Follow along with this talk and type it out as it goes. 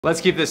Let's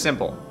keep this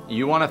simple.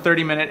 You want a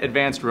 30-minute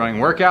advanced rowing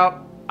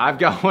workout? I've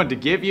got one to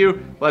give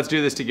you. Let's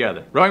do this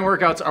together. Rowing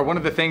workouts are one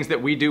of the things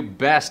that we do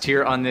best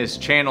here on this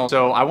channel,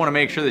 so I want to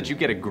make sure that you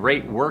get a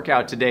great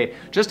workout today.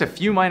 Just a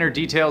few minor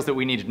details that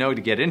we need to know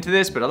to get into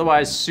this, but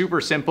otherwise super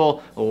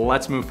simple.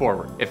 Let's move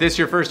forward. If this is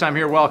your first time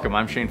here, welcome.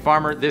 I'm Shane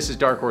Farmer. This is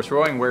Dark Horse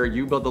Rowing, where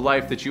you build the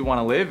life that you want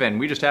to live, and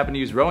we just happen to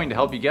use rowing to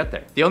help you get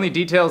there. The only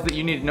details that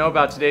you need to know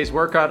about today's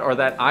workout are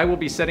that I will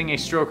be setting a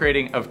stroke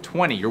rating of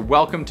 20. You're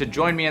welcome to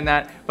join me in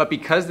that, but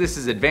because this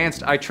is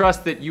advanced, I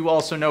trust that you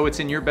also know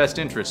it's in your best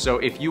interest. So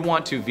if you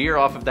want to veer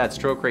off of that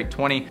stroke rate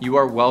 20, you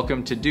are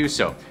welcome to do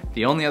so.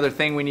 The only other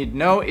thing we need to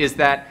know is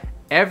that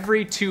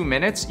every 2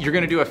 minutes, you're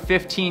gonna do a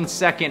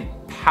 15-second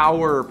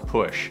power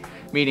push,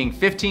 meaning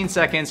 15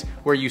 seconds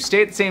where you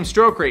stay at the same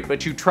stroke rate,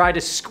 but you try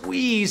to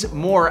squeeze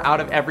more out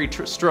of every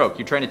stroke.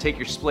 You're trying to take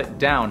your split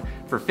down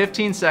for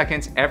 15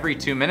 seconds every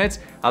 2 minutes.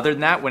 Other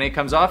than that, when it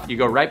comes off, you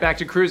go right back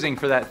to cruising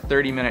for that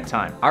 30-minute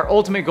time. Our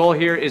ultimate goal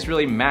here is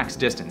really max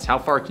distance. How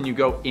far can you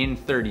go in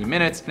 30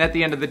 minutes? And at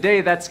the end of the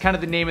day, that's kind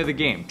of the name of the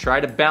game.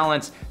 Try to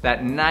balance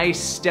that nice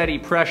steady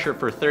pressure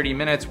for 30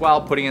 minutes while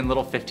putting in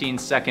little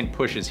 15-second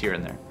pushes here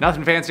and there.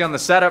 Nothing fancy on the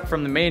setup.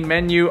 From the main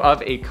menu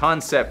of a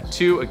Concept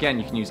 2, again,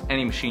 you can use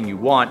any machine you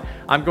want.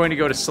 I'm going to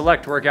go to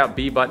select workout,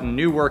 B button,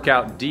 new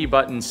workout, D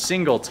button,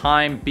 single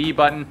time, B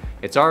button.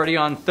 It's already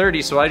on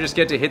 30, so I just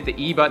get to hit the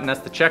E button, that's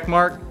the check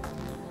mark.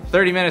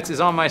 30 minutes is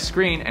on my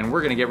screen and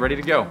we're gonna get ready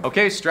to go.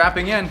 Okay,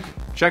 strapping in.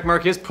 Check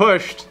mark is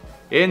pushed.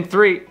 In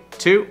 3,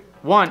 2,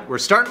 1. We're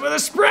starting with a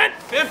sprint.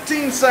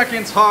 15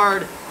 seconds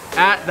hard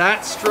at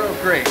that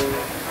stroke rate.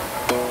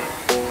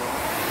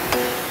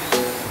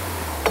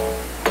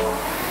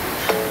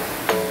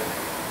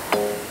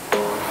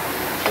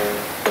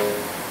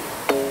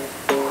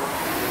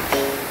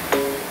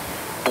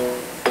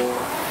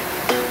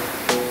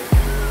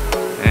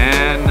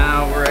 And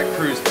now we're at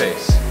cruise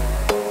pace.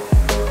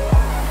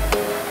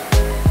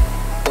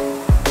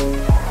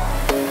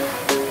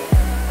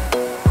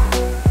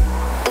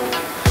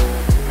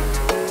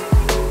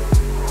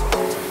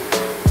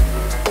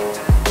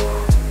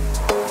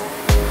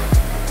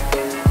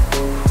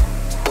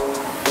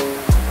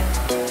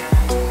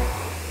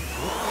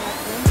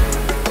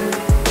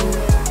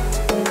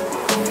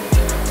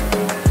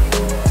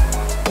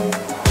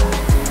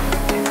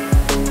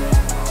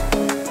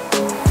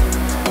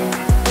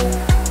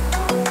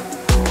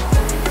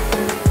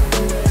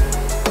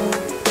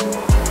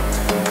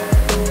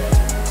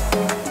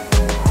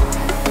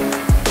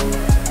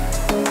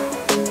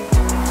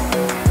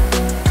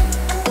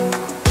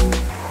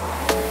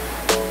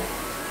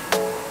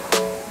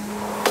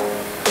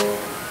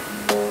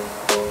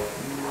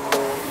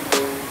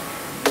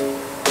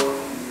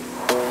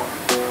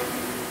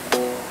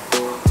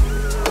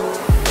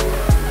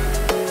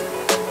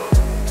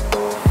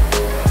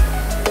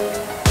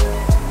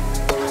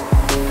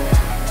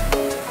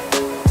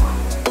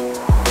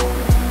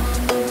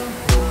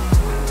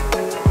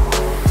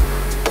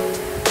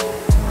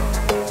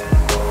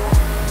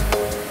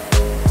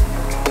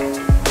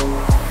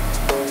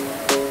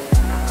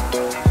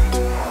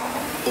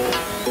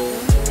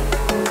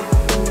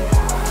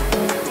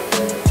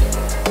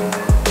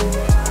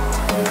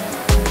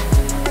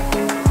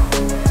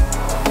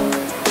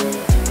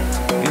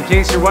 In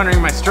case you're wondering,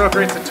 my stroke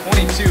rate's at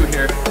 22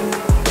 here.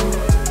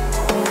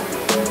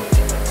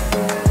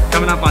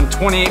 Coming up on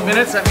 28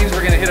 minutes, that means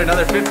we're gonna hit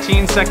another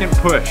 15-second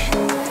push.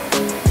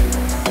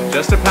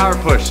 Just a power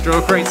push,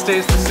 stroke rate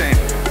stays the same.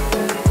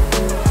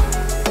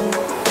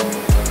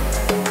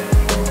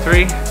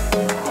 3,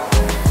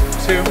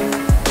 2,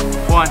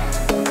 1.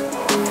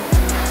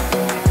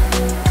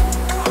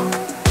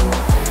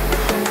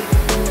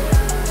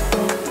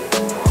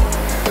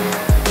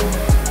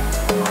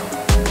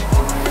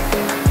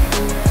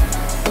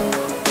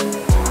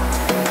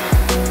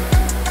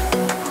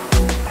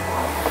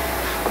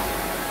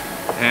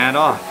 And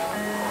off.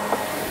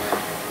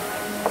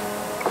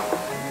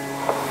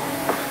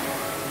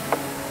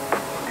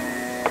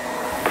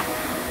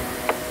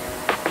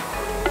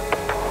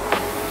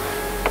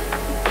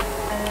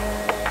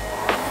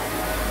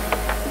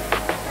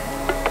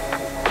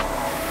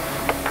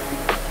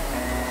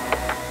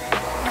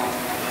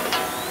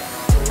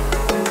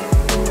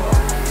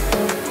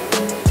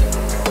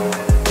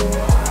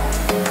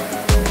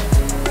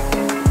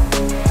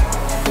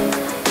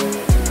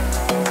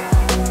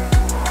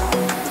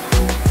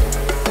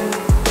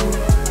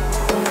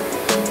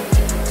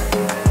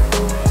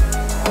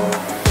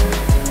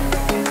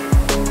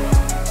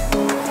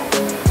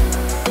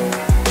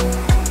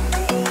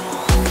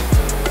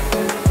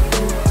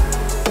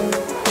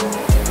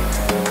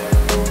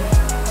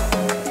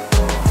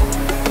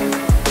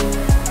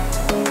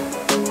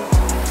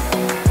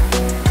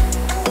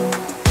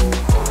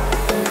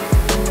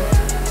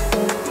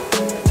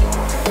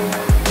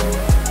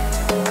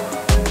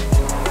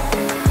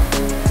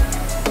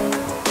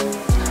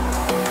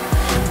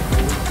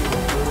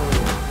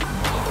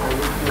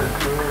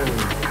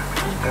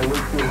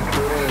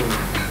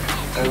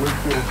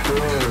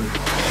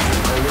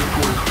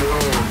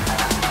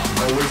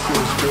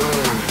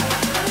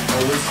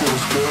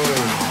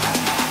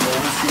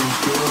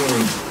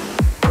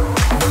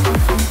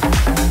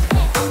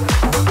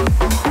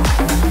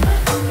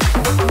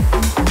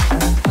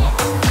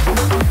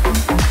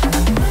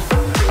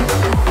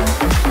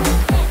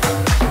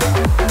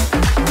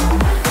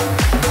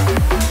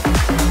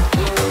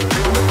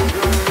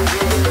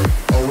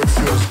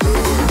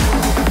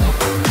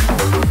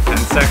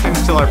 Seconds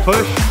till our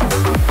push.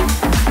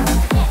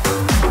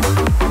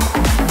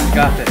 You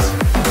got this.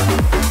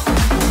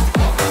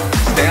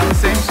 Stay on the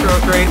same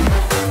stroke rate.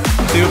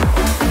 2,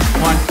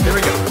 1, here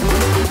we go.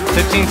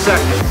 15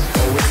 seconds.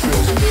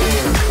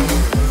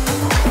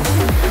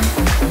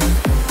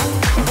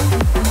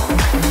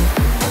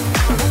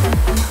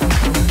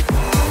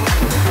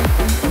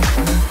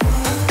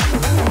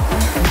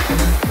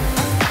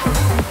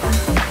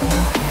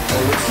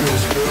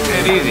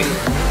 Take it easy.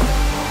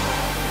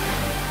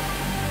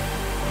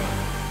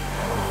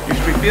 You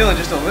should be feeling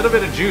just a little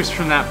bit of juice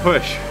from that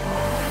push.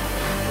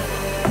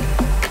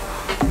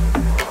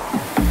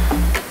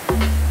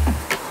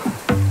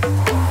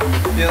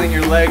 Feeling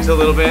your legs a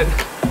little bit.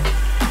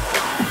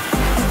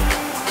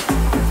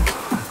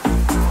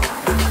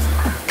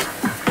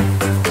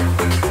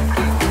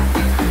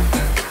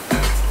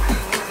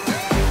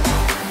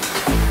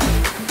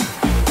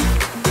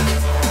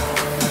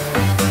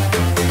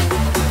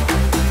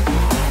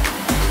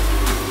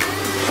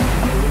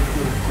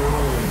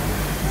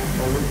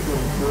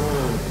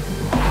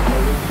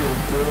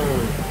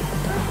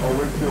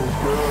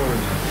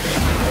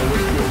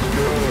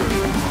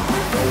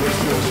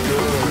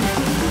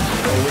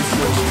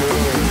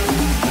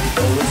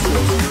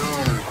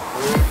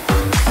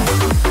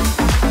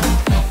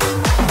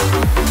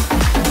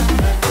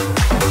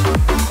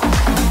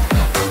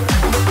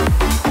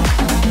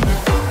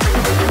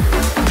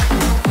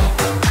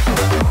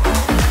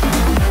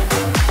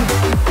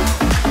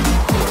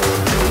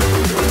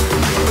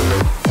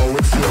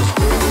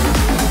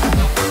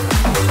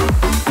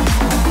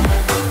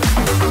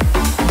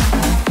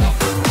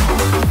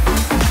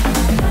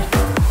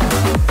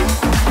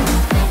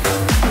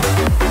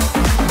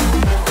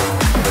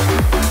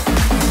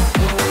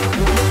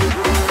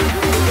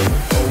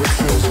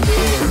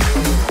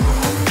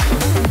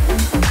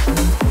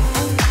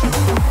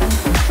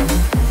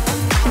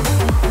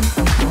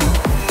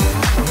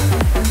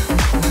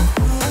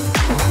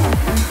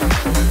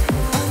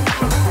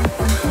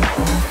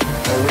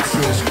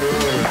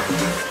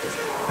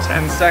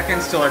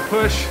 Seconds till our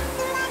push.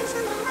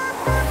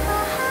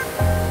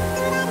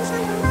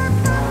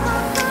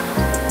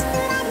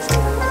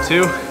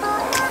 2,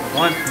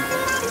 1,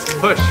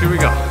 push, here we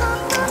go.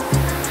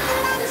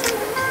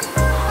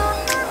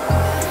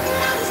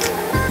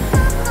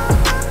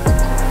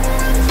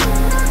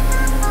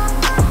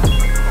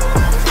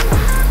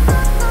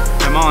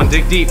 Come on,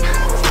 dig deep.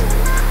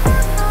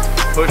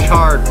 Push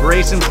hard,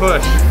 brace and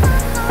push.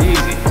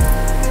 Easy.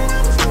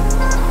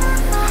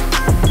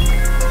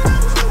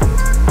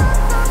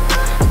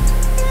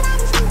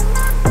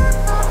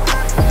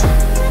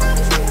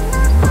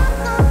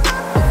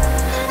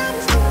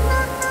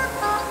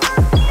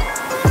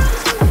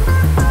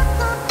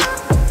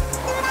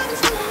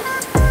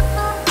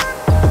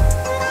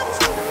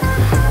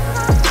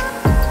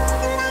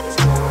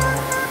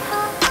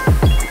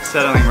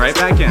 Settling right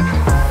back in.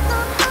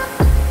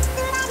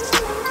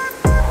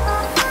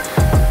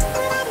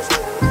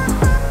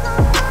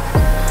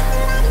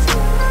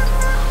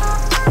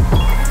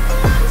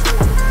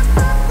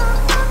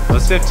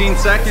 Those 15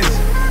 seconds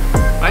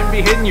might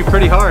be hitting you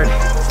pretty hard.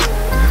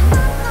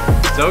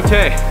 It's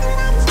okay.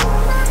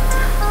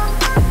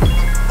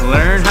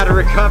 Learn how to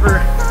recover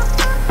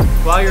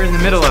while you're in the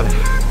middle of it.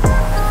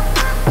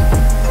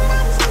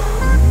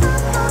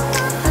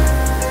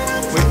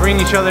 Bring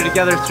each other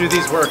together through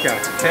these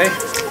workouts, okay?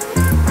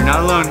 You're not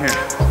alone here.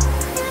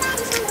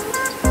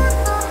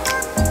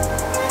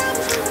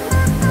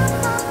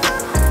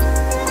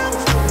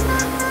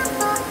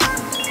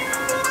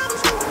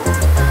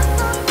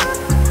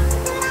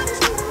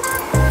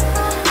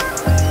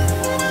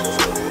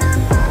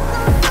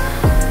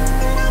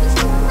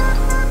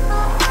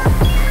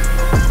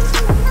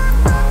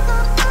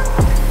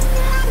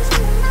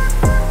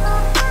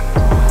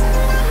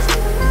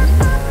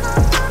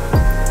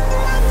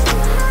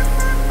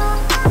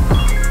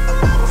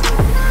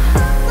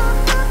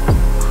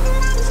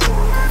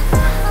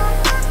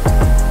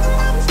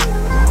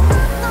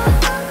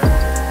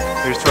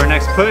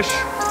 Push.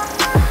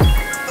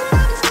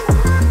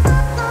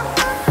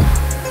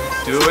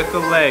 Do it with the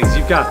legs.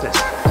 You've got this.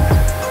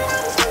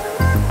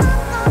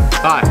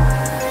 5,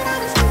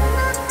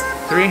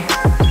 3,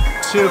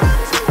 2,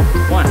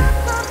 1.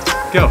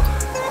 Go.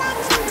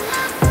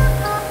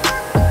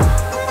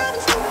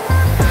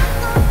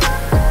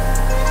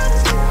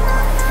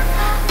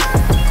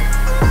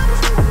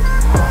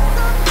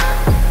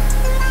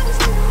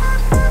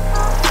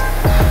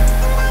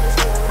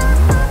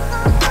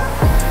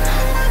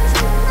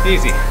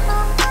 Easy.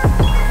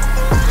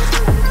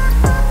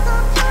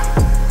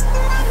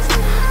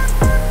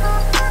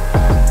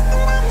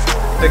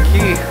 The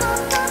key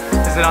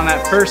is that on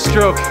that first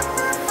stroke,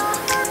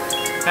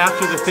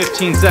 after the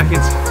 15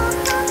 seconds.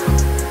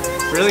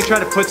 Really try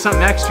to put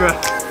something extra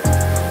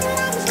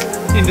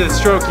into the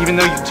stroke even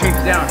though you've tuned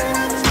it down.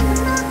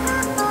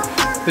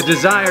 The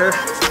desire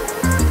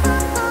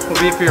will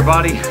be for your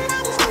body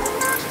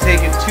to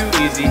take it too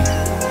easy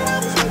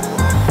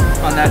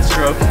on that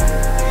stroke,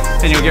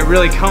 and you'll get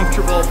really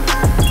comfortable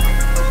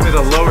with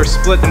a lower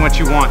split than what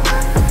you want.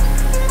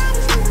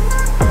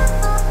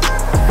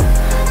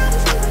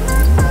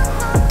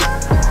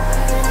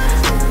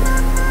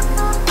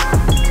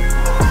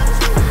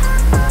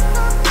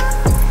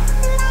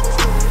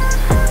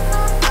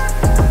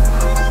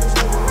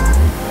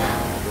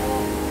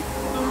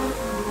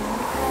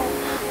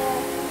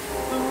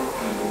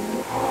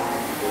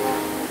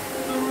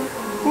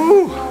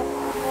 Woo.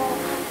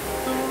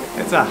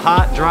 It's a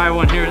hot, dry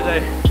one here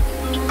today.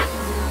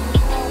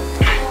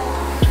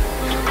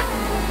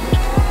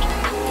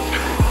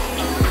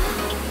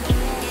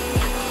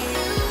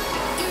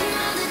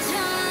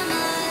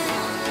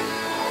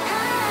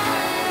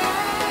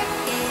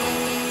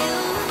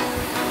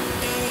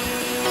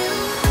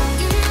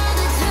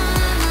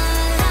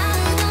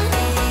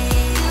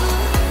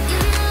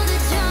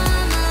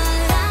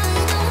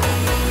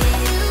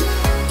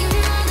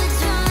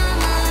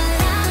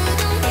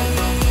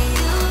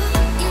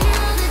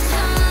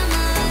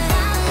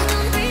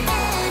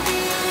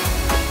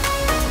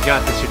 You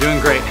got this, you're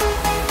doing great.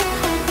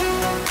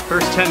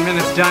 First 10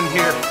 minutes done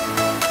here.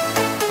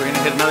 We're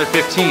gonna hit another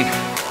 15.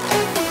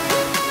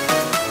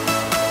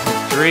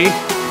 3,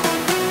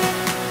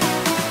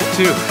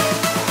 2,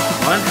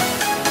 1,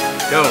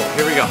 go,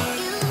 here we go.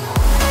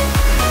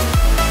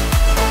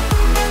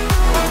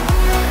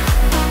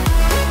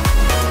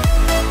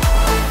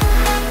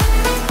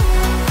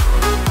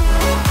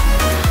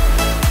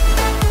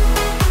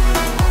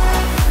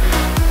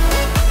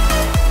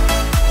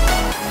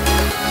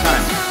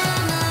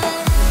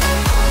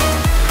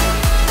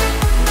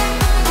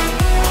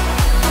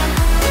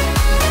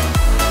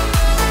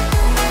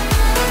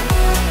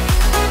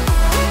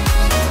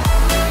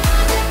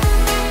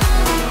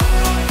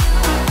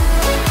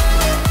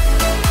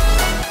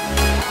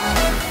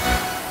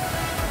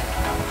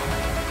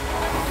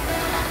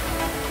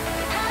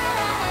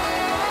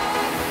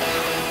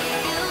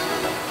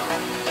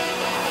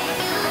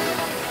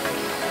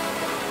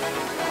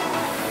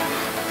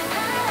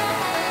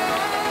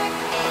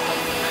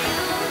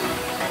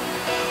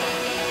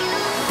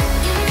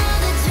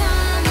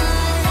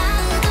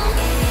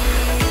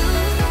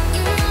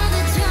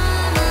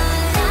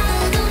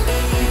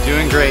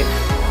 Doing great.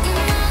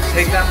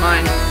 Take that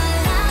mind,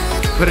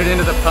 put it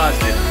into the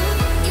positive.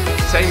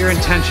 Set your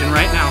intention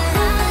right now.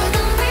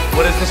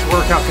 What is this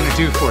workout gonna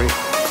do for you?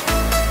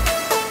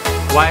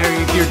 Why are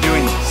you here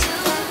doing this?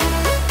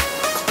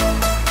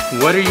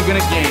 What are you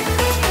gonna gain?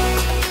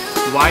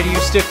 Why do you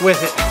stick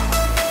with it?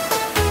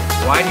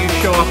 Why do you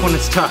show up when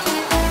it's tough?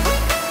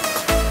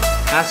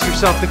 Ask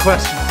yourself the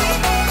question.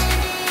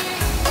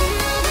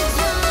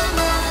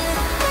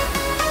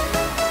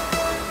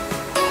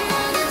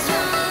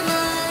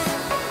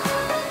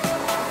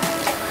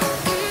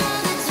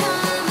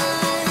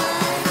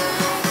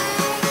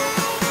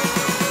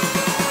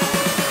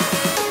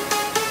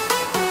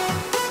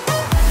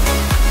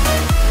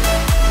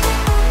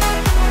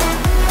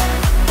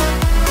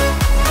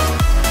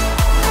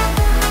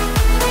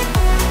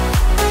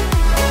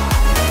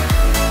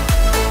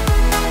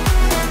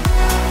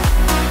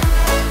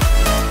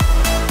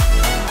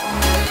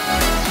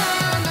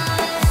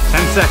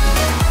 Seconds.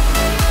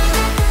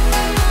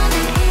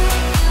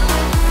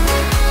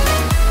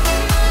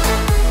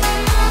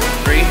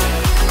 3,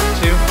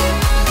 2,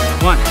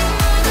 1.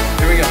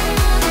 Here we go.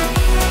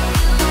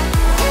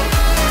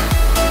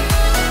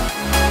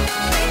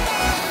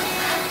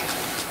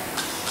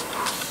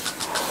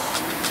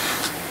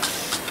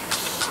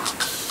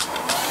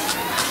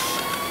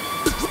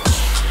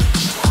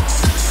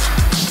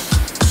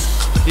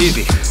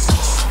 Easy.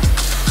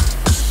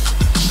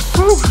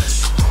 Woo.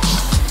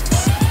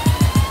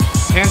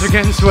 Hands are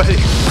getting sweaty.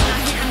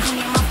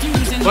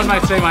 One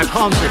might say my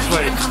palms are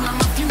sweaty.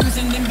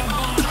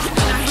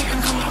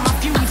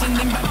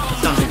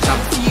 Something,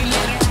 something.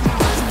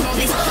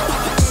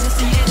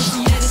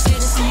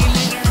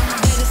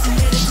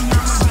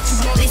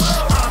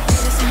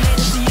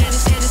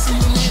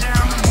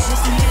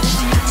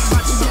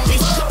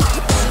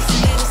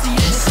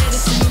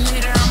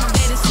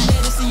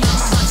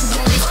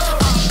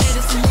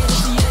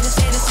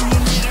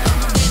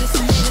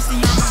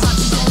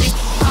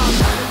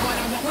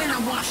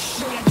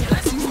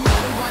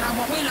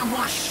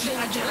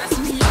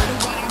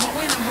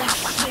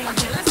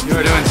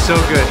 'So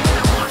good.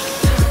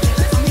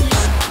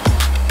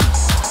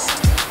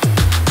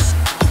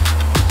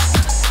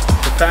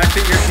 The fact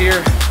that you're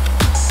here,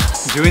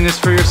 doing this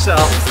for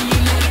yourself,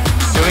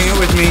 doing it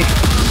with me,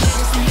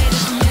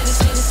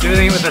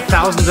 doing it with the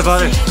thousands of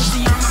others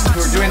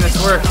who are doing this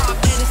work,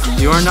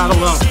 you are not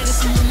alone.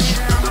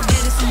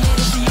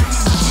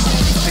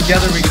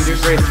 Together we can do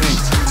great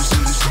things.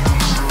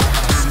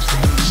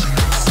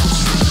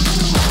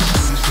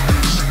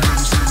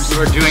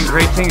 You are doing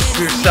great things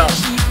for yourself.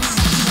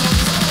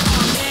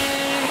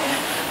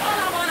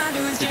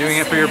 doing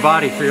it for your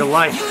body, for your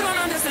life,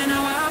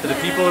 for the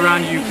people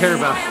around you care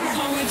about.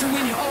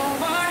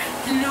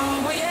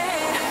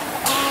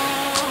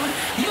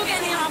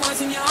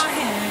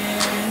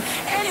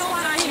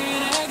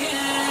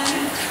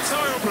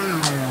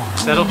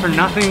 Settle for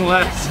nothing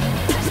less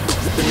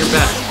than your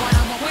best.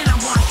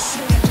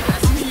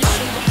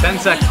 10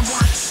 seconds.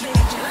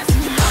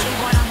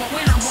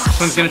 This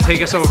one's gonna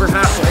take us over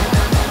halfway.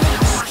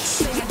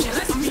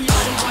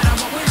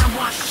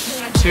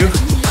 2,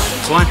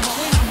 1,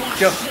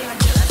 go.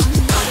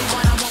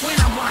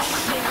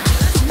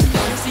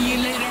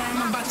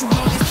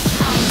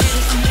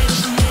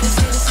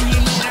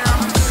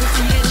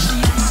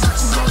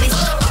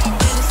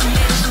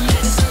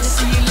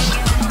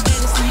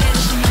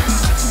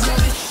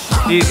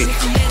 Easy.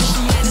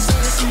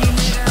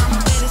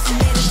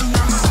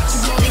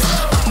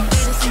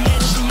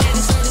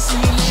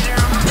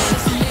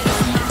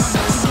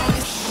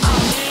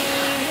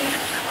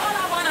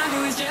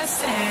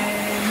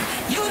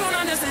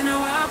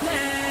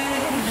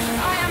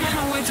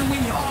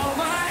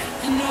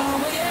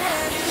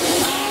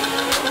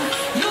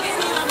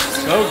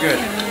 So good.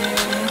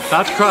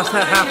 About to cross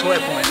that halfway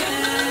point.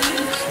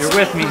 You're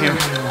with me here.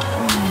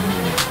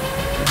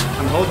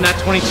 I'm holding that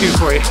 22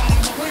 for you.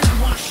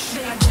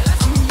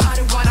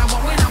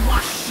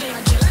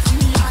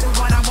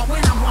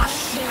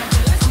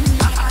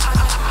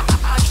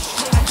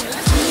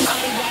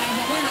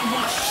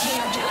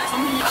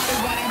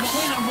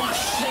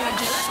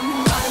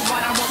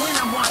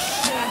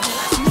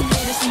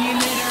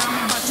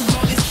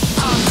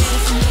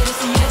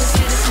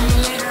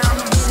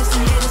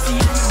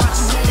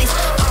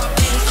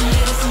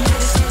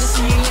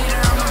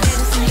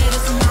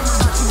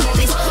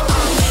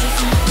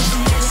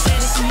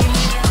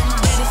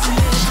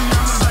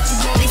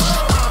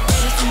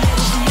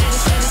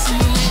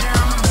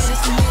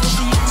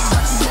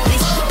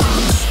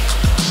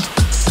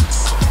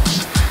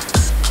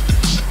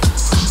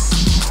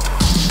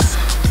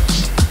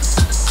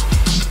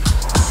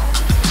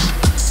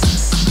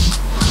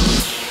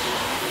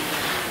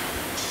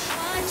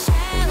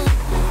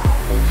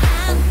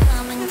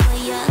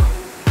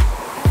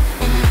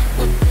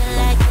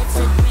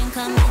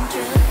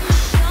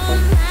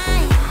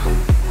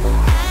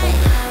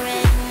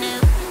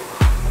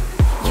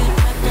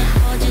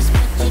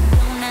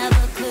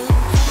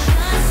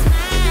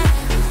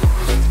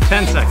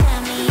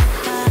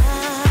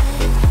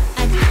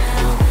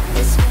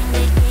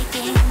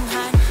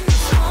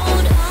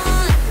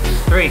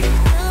 Three,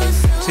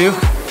 2,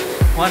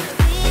 1,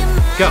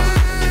 go.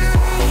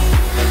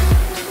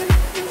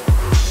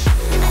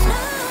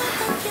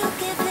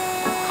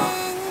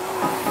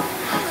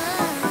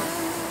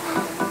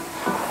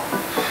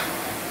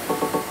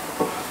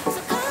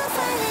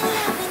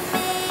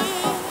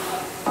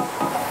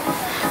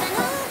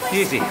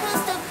 Easy.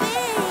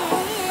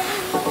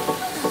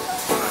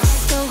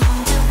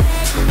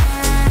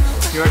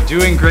 You are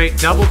doing great.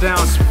 Double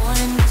down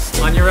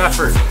on your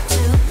effort.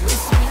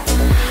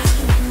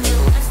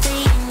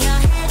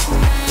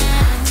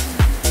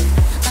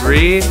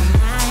 Breathe.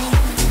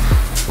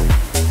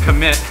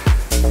 Commit.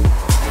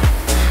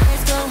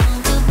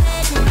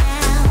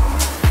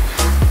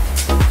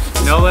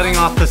 No letting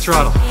off the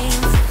throttle.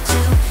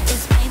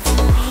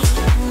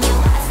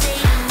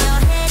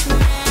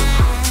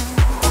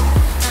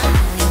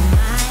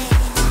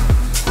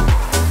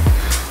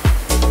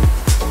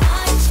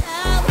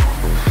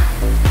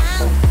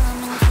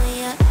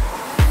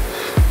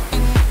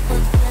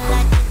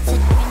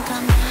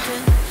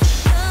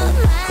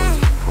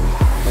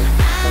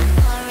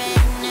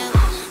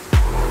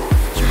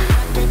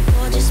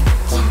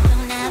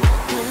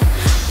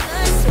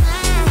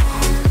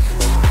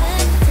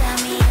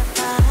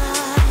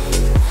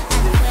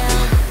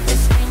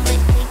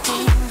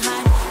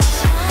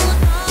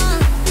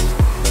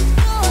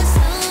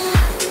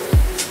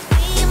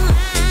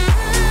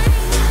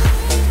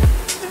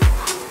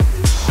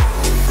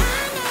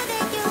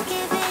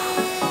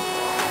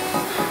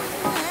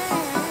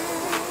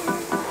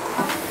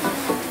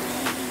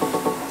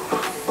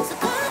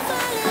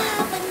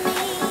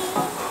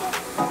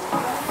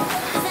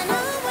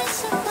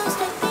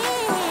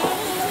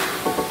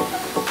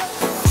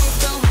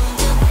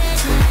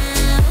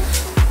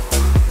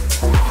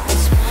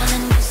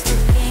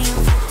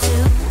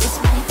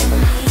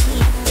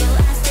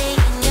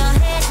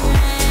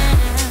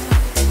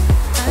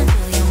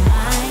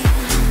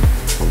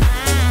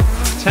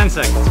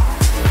 Seconds.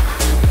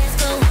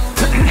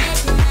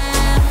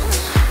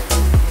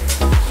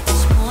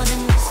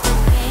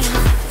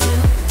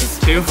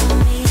 2,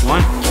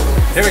 1,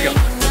 here we go.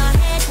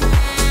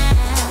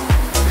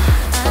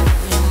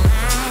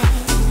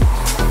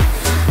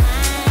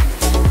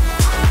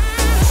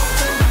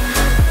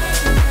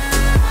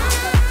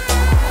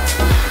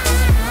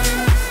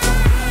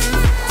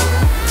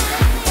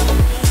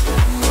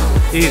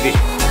 Easy.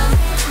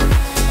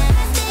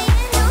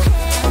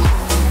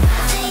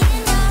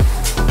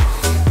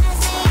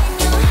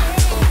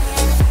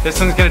 This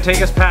one's gonna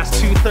take us past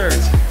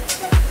 2/3.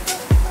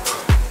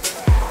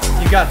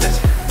 You got this.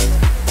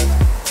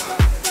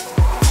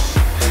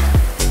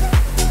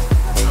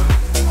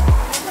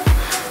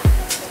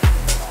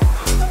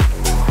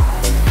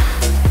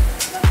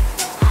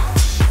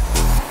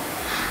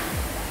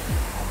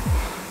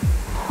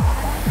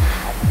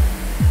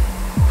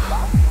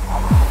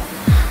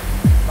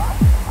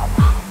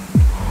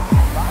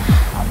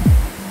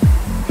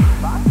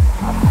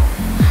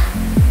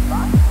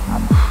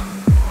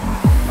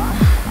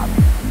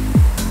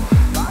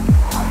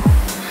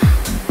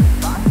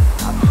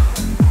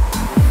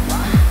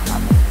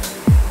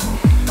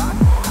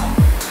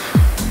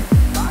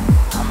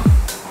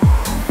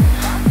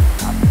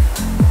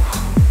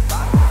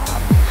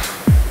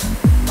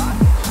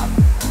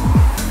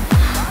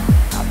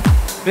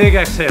 big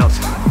exhales.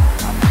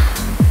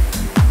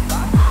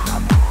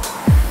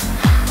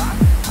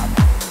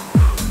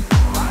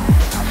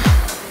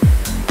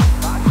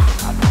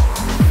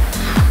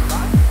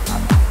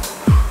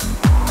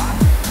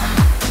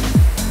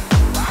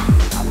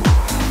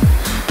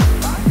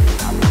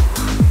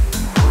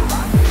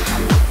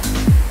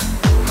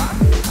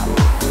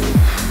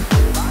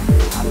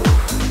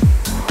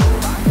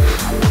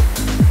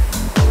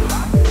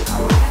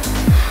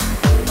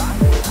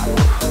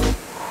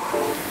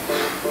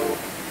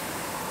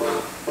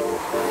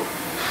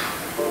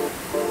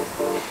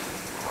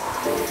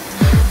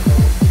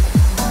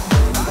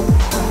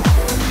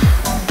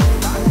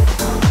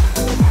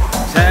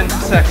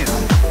 Seconds.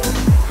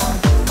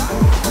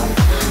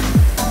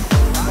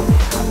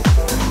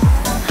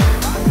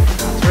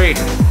 3,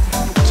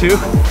 2,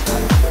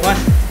 1,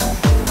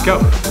 go.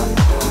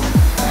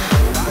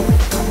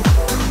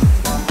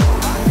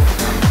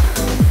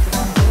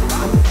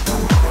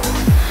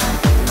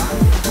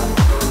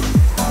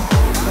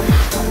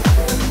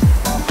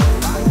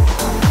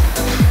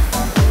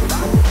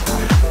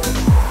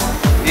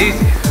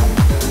 Easy.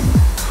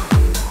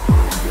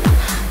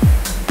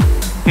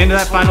 Into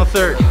that final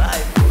third.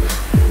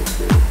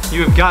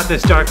 You have got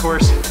this, dark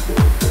horse.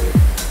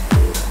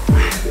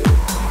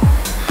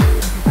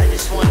 I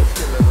just want to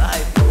feel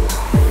alive.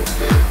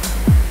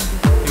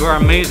 You are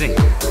amazing.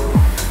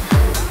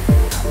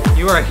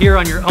 You are here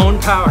on your own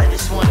power. I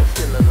just want to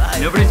feel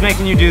alive. Nobody's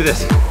making you do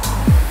this.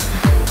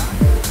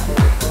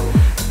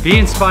 Be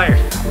inspired.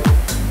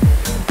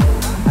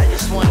 I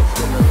just want to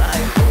feel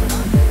alive.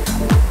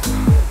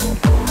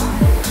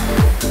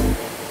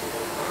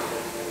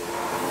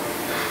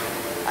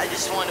 I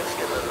just want to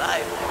feel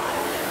alive.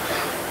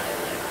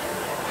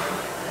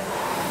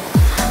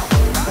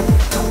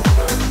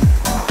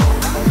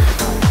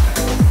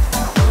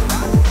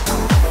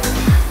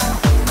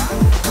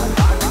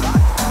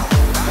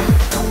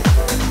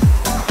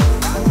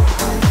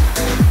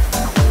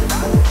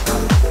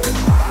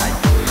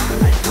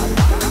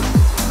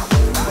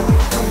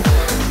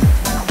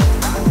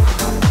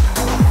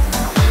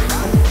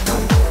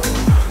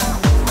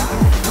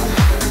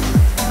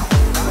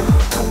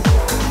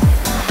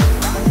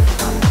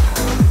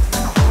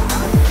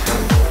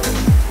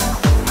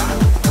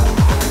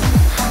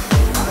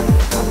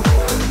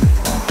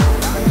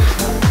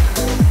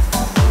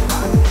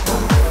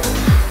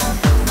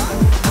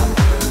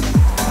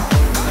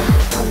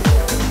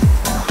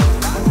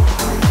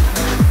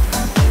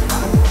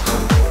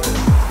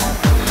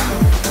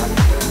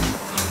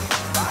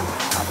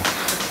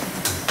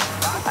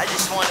 I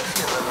just want to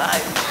feel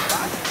alive.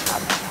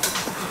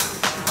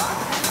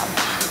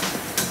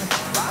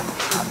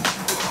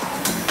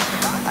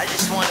 I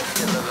just want to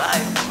feel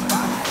alive.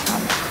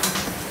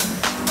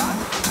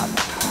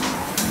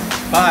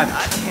 5,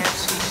 I can't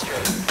see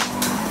straight.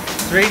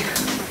 3,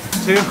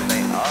 2,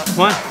 They all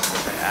 1,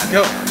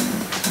 go.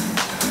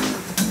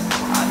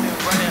 I've been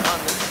running on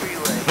the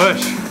freeway.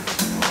 Push.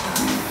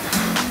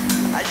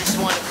 I just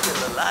want to feel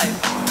alive.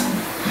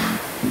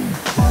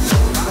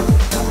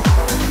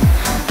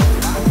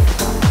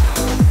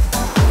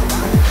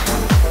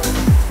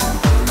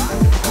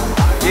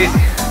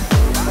 Easy.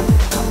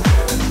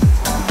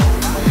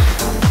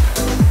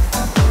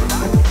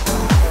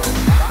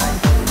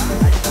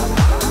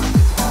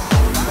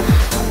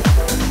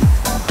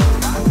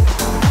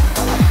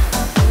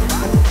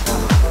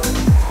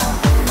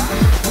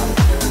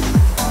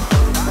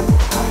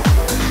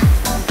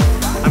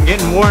 I'm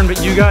getting worn,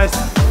 but you guys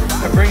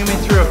are bringing me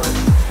through.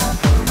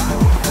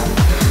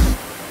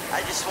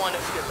 I just want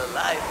to feel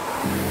alive.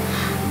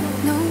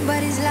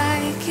 Nobody's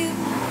like you.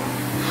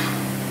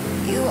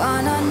 You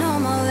are not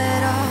normal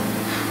at all.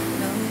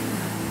 No.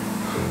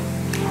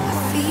 I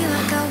feel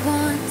like I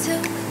want to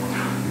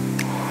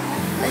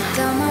let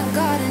down my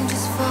guard and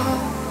just fall.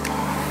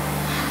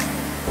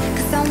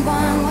 'Cause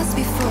someone was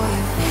before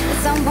you, but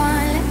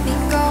someone let me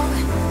go.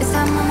 This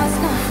time I must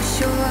know for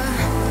sure.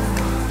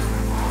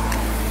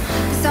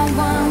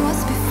 Someone was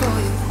before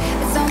you,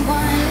 but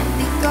someone let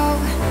me go.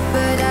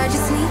 But I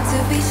just need to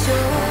be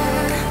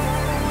sure.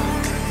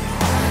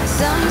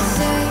 Some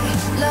say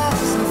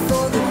love's not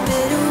for the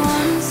bitter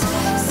ones.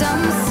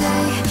 Some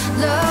say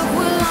love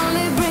will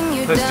only bring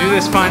you Let's down. do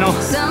this final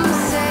Some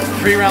say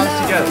 3 rounds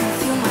love together. will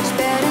feel much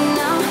better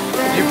now.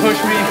 You push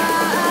me,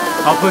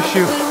 I'll push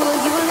you. Will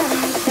you let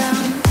me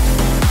down?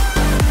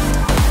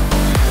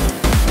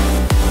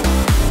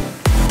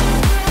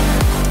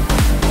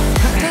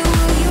 But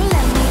will you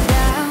let me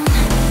down?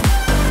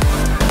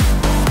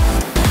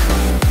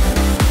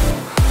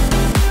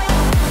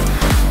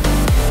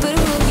 But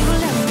will you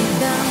let me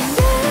down?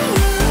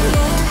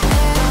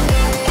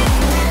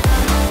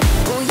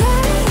 Oh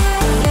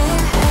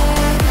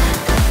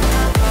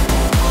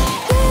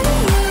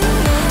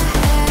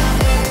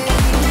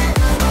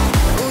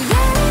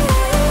yeah.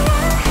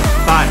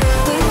 5,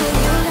 But will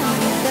you let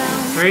me down?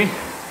 3,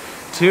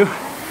 2,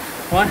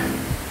 1.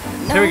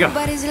 Here we go.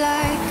 Nobody's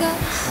like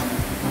us.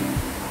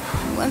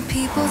 When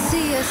people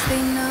see us,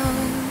 they know.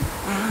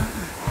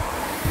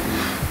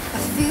 I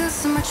feel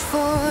so much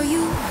for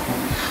you,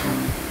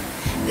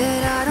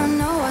 that I don't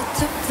know what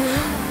to do.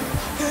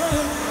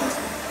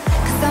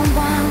 'Cause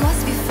someone was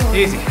before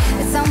Easy.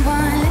 and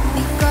someone let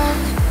me go.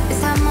 This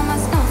time I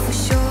must know for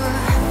sure.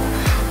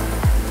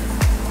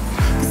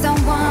 'Cause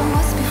someone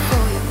was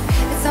before you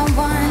and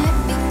someone let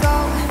me go.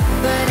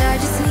 But I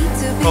just need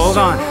to be Hold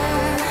on. sure.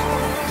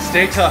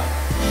 Stay tough.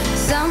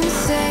 Some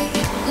say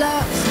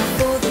love's not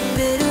for the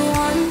bitter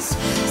ones.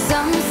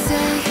 Some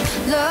say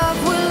love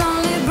will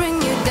only bring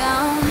you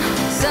down.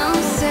 Some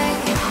say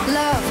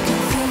love can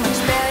feel much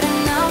better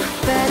now,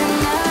 better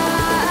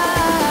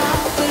now.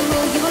 But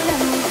will you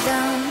let me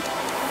down?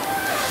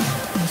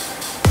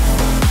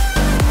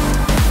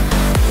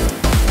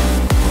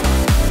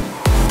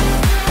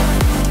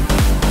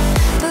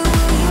 But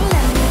will you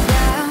let me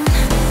down?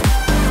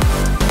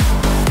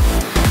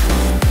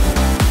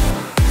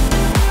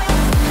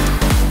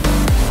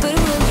 But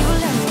will you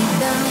let me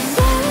down?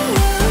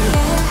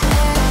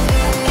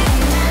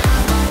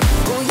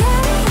 Oh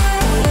yeah,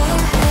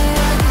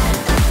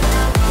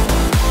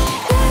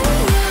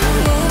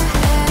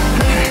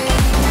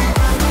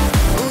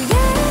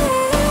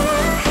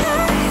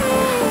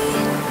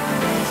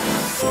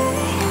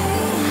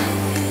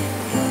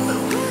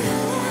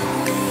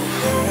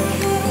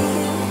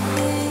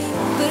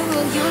 but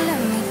will you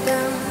let me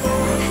down?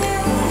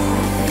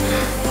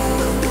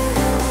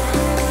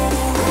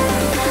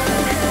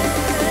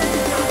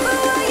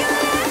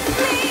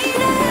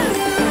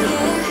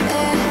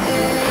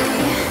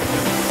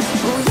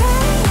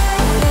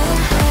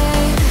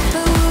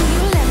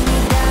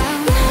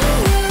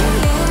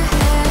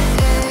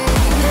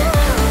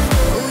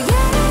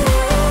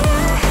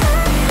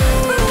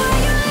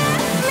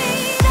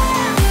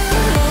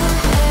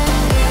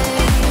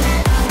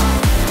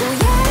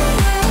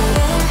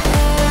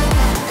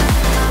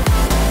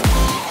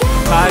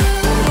 Five,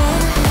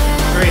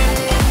 3,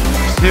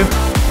 2,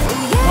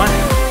 1.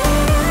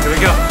 Here we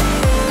go.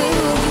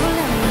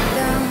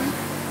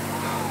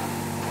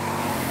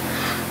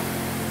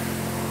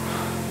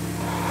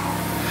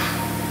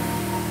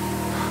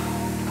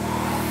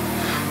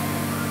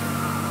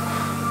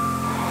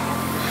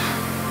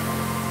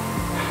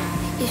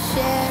 You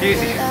share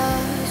Easy.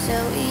 love so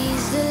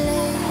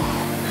easily,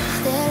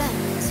 still I'm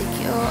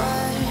insecure.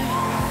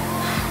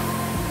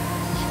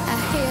 I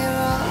hear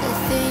all the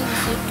things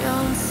you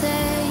don't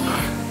say,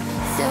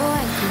 so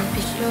I can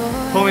be sure.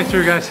 Pull me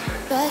through, guys.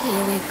 But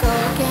here we go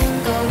again,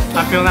 go again.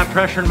 I'm feeling that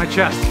pressure in my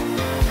chest.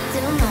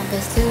 Do my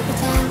best to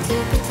pretend, to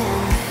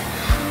pretend.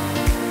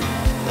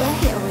 Yeah,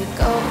 here we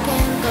go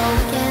again, go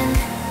again.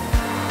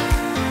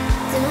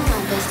 Do my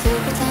best to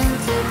pretend,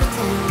 to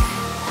pretend.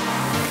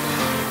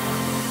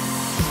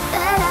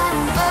 That I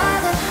don't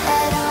bother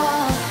at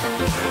all.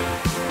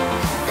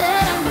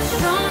 That I'm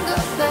stronger,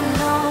 but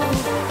no.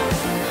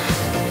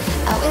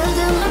 I will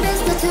do my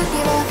best not to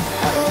give up.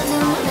 I will do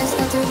my best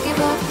not to give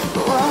up.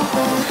 But what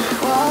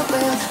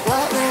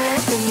will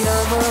it be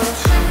of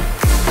us?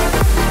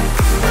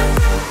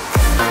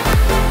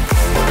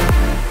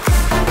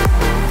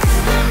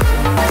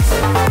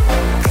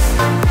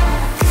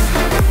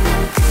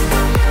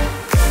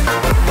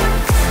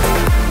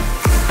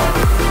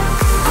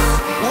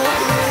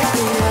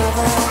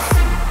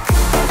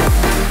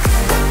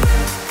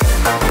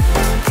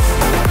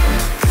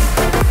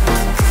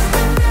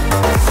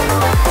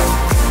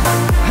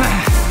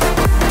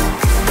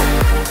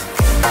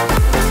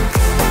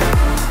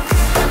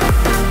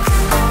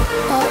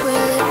 What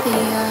will it be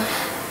of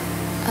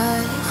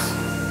us?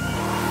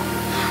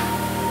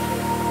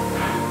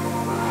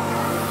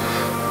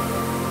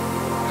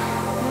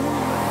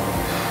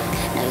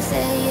 Now you're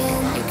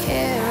saying you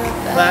care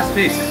about Last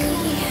piece. me.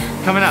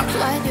 Coming up.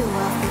 Why do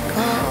I feel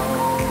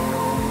cold?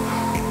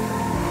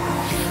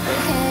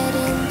 We're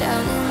heading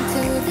down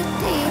into the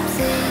deep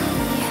sea.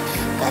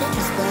 Gotta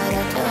trust, but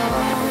I don't.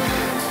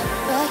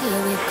 But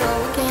here we go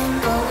again,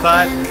 go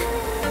 5, again.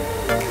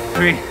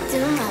 3, Do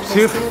my best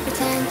 2, to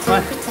pretend, to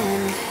 1.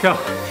 pretend. Go.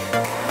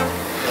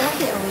 Yeah,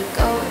 here we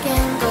go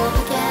again, go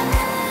again.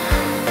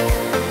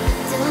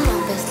 Do my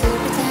best to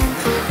pretend,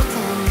 to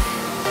pretend.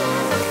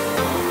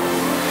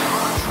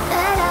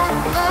 That I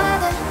don't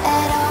bother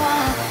at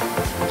all.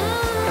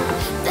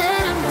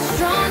 That I'm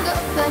stronger,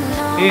 but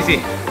no. Easy.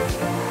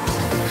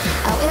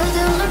 I will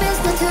do my best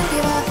not to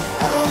give up.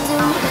 I will do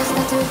my best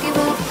not to give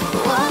up.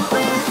 But what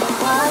will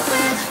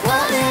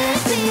it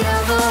be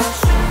of us?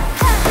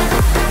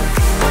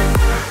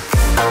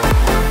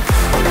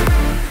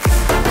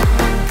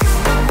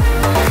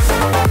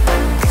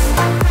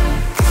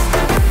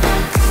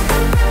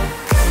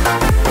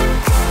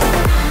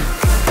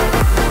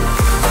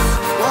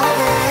 What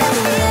will it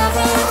be of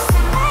us?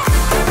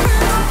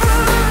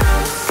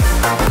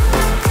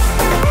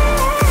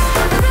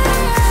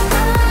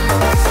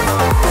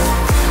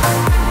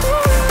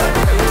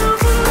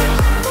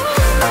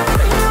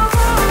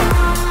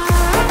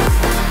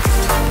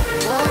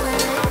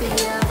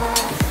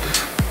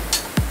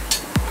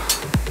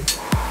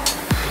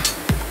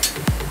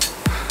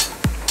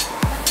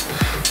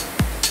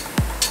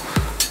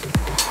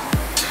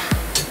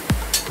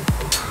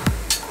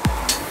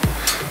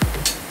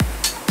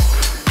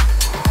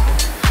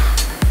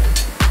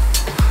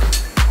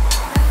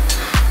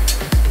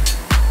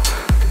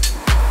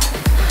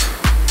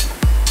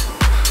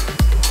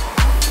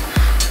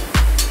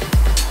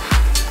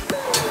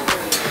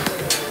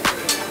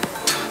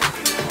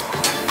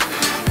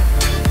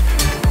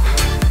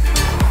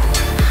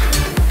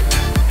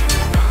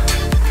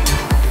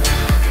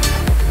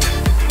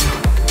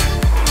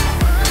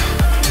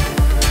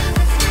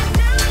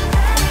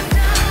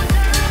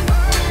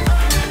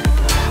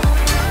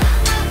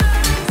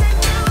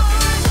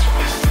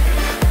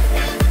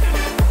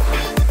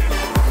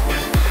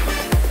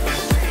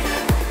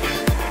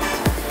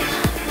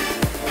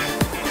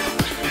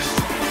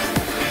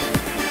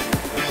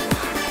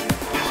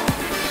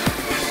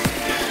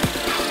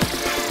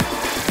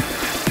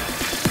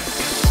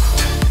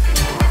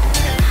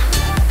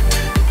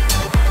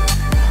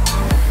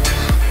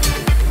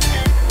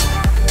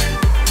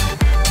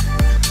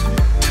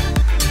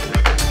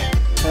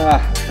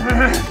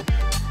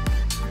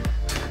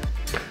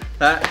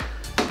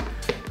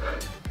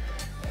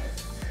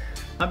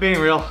 being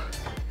real.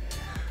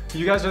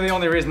 You guys are the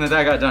only reason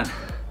that got done.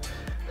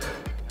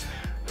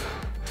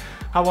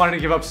 I wanted to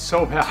give up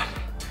so bad.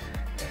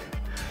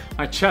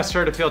 My chest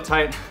started to feel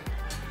tight.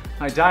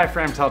 My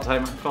diaphragm felt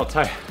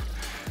tight.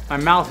 My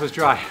mouth was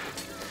dry.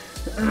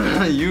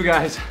 You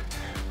guys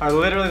are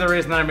literally the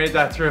reason that I made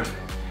that through.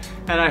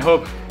 And I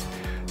hope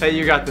that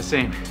you got the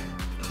same.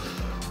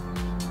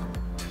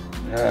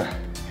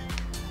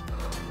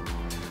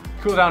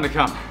 Cool down to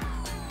come.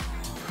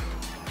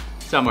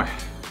 Somewhere.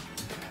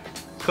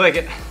 Click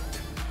it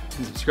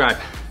and subscribe.